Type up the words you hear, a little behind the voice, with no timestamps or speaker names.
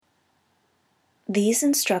These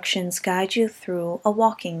instructions guide you through a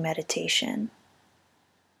walking meditation.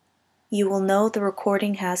 You will know the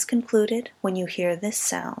recording has concluded when you hear this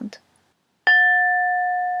sound.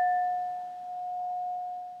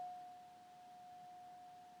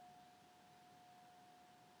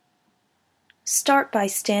 Start by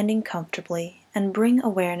standing comfortably and bring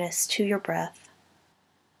awareness to your breath.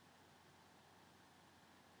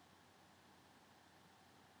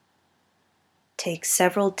 Take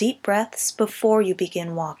several deep breaths before you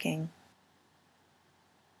begin walking.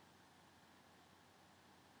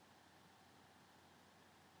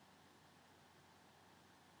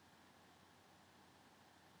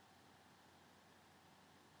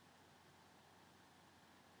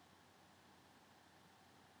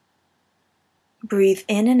 Breathe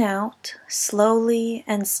in and out, slowly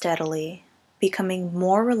and steadily, becoming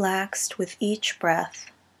more relaxed with each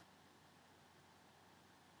breath.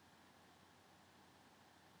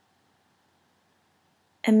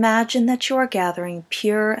 Imagine that you are gathering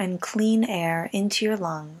pure and clean air into your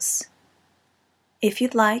lungs. If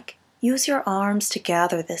you'd like, use your arms to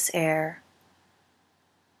gather this air.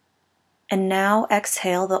 And now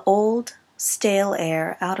exhale the old, stale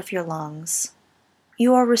air out of your lungs.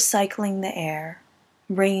 You are recycling the air,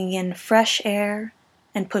 bringing in fresh air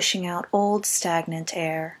and pushing out old, stagnant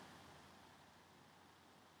air.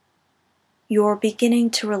 You're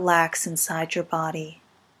beginning to relax inside your body.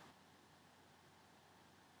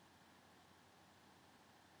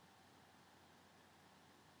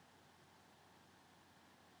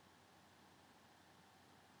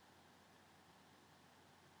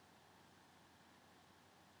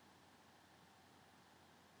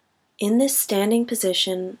 In this standing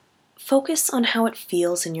position, focus on how it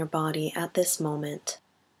feels in your body at this moment.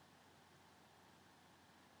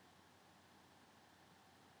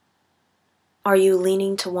 Are you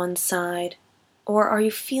leaning to one side, or are you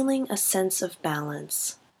feeling a sense of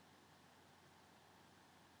balance?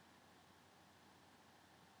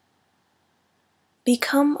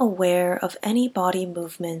 Become aware of any body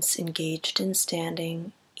movements engaged in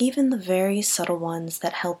standing, even the very subtle ones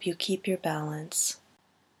that help you keep your balance.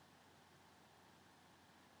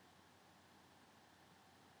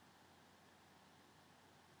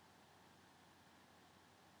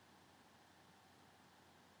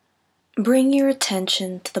 Bring your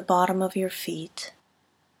attention to the bottom of your feet.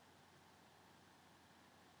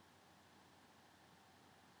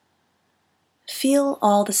 Feel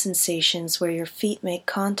all the sensations where your feet make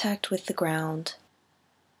contact with the ground.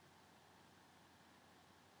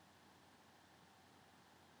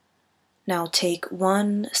 Now take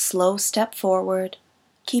one slow step forward,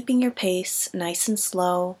 keeping your pace nice and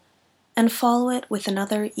slow, and follow it with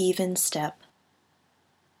another even step.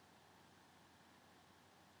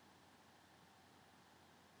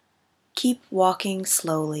 Keep walking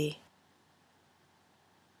slowly.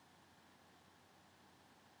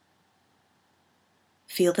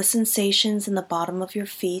 Feel the sensations in the bottom of your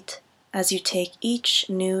feet as you take each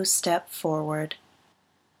new step forward.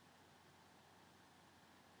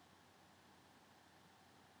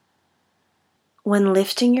 When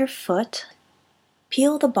lifting your foot,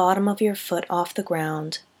 peel the bottom of your foot off the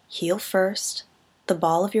ground, heel first, the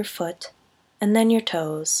ball of your foot, and then your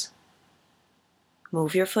toes.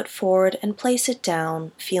 Move your foot forward and place it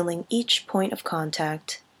down, feeling each point of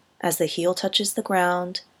contact as the heel touches the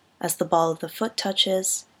ground, as the ball of the foot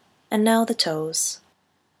touches, and now the toes.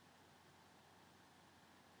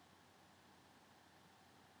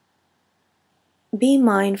 Be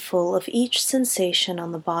mindful of each sensation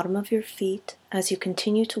on the bottom of your feet as you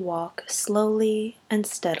continue to walk slowly and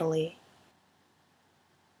steadily.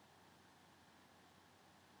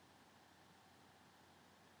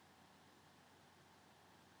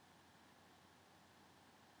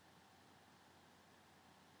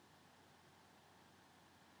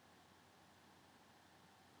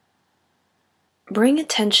 Bring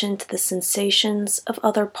attention to the sensations of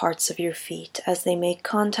other parts of your feet as they make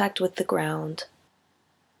contact with the ground.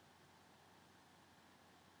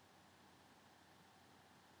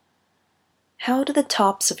 How do the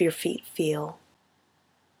tops of your feet feel?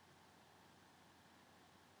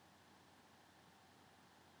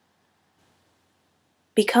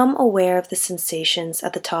 Become aware of the sensations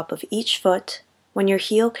at the top of each foot when your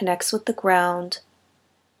heel connects with the ground,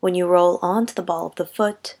 when you roll onto the ball of the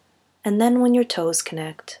foot, and then when your toes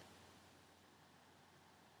connect.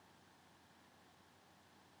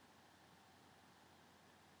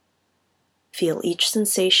 Feel each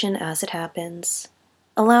sensation as it happens,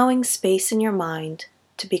 allowing space in your mind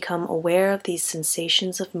to become aware of these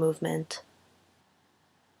sensations of movement.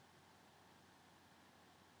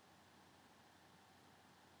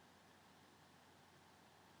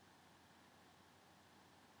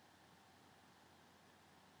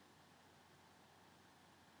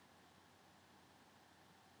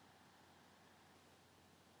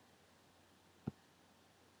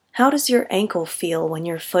 How does your ankle feel when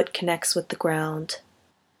your foot connects with the ground?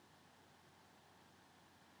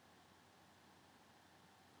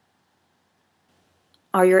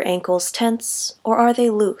 Are your ankles tense or are they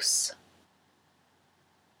loose?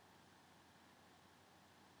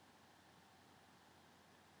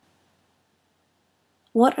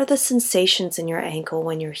 What are the sensations in your ankle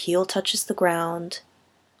when your heel touches the ground,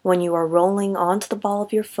 when you are rolling onto the ball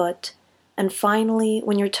of your foot, and finally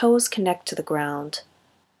when your toes connect to the ground?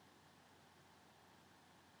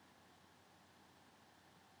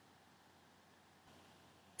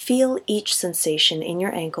 Feel each sensation in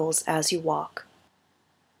your ankles as you walk.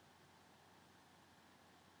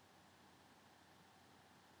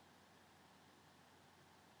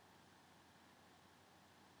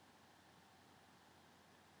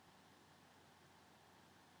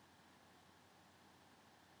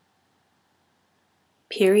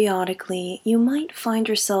 Periodically, you might find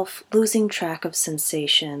yourself losing track of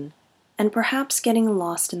sensation and perhaps getting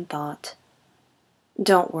lost in thought.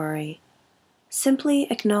 Don't worry. Simply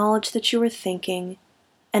acknowledge that you are thinking,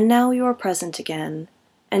 and now you are present again,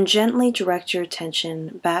 and gently direct your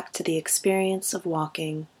attention back to the experience of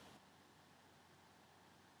walking.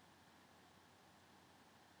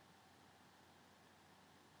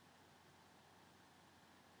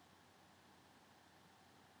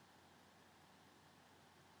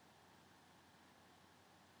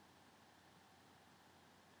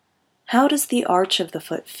 How does the arch of the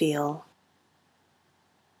foot feel?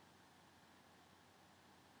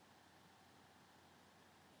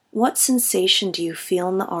 What sensation do you feel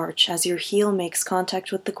in the arch as your heel makes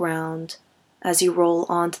contact with the ground, as you roll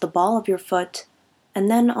onto the ball of your foot,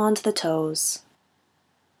 and then onto the toes?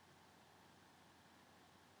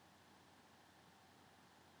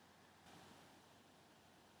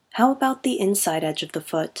 How about the inside edge of the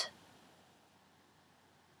foot?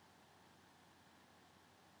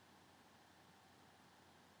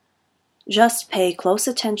 Just pay close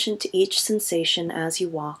attention to each sensation as you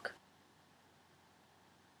walk.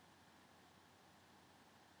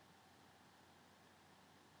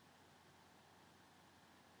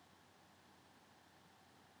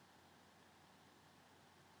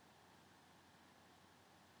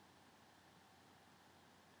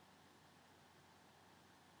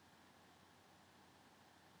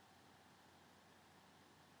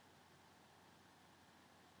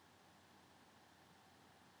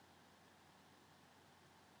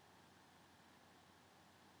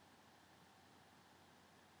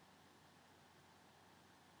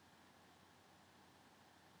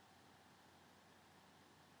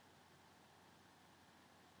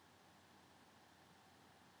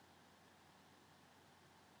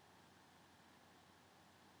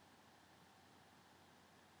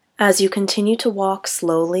 As you continue to walk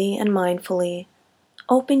slowly and mindfully,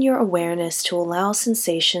 open your awareness to allow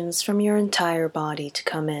sensations from your entire body to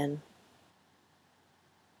come in.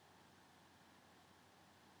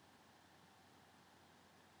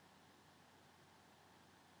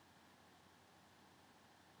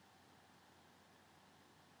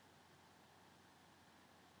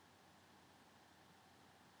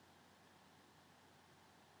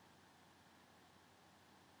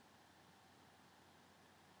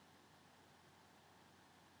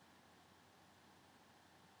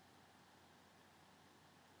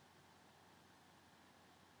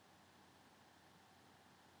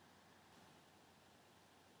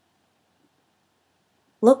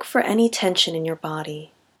 Look for any tension in your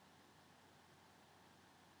body.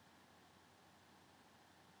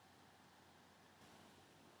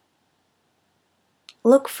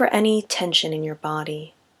 Look for any tension in your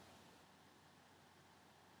body.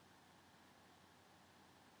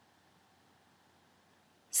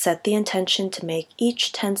 Set the intention to make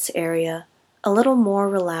each tense area a little more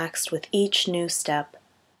relaxed with each new step.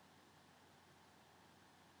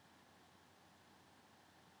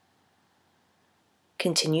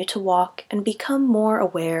 Continue to walk and become more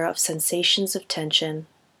aware of sensations of tension.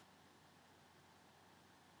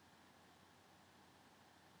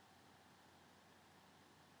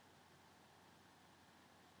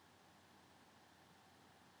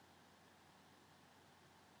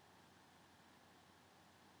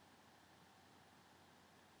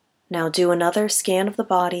 Now do another scan of the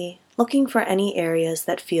body, looking for any areas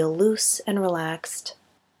that feel loose and relaxed.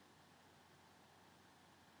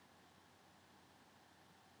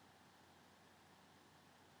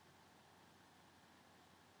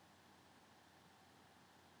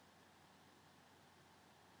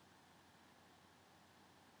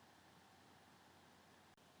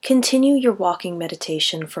 Continue your walking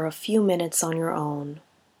meditation for a few minutes on your own,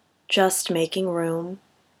 just making room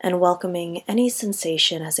and welcoming any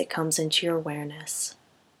sensation as it comes into your awareness.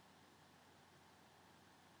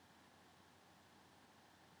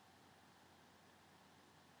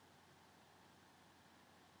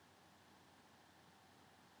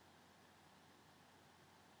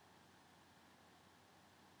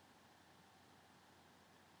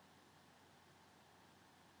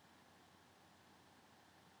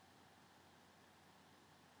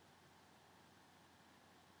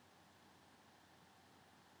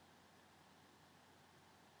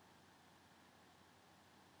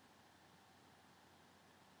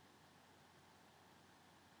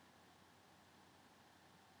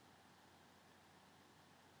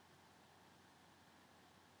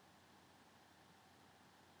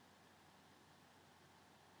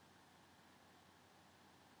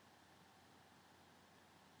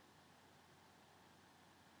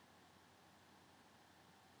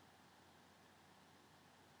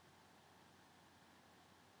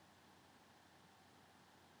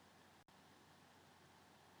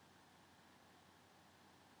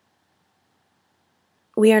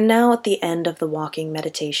 We are now at the end of the walking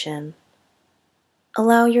meditation.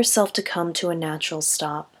 Allow yourself to come to a natural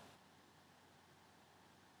stop.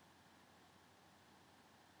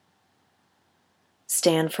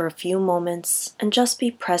 Stand for a few moments and just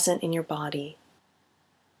be present in your body.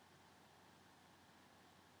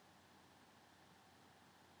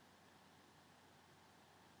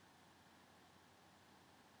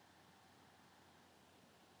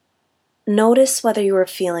 Notice whether you are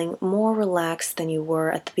feeling more relaxed than you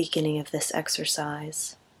were at the beginning of this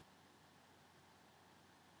exercise.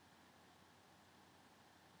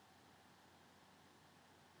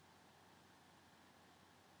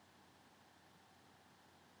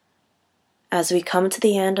 As we come to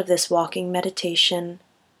the end of this walking meditation,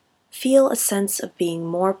 feel a sense of being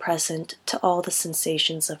more present to all the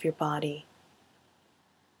sensations of your body.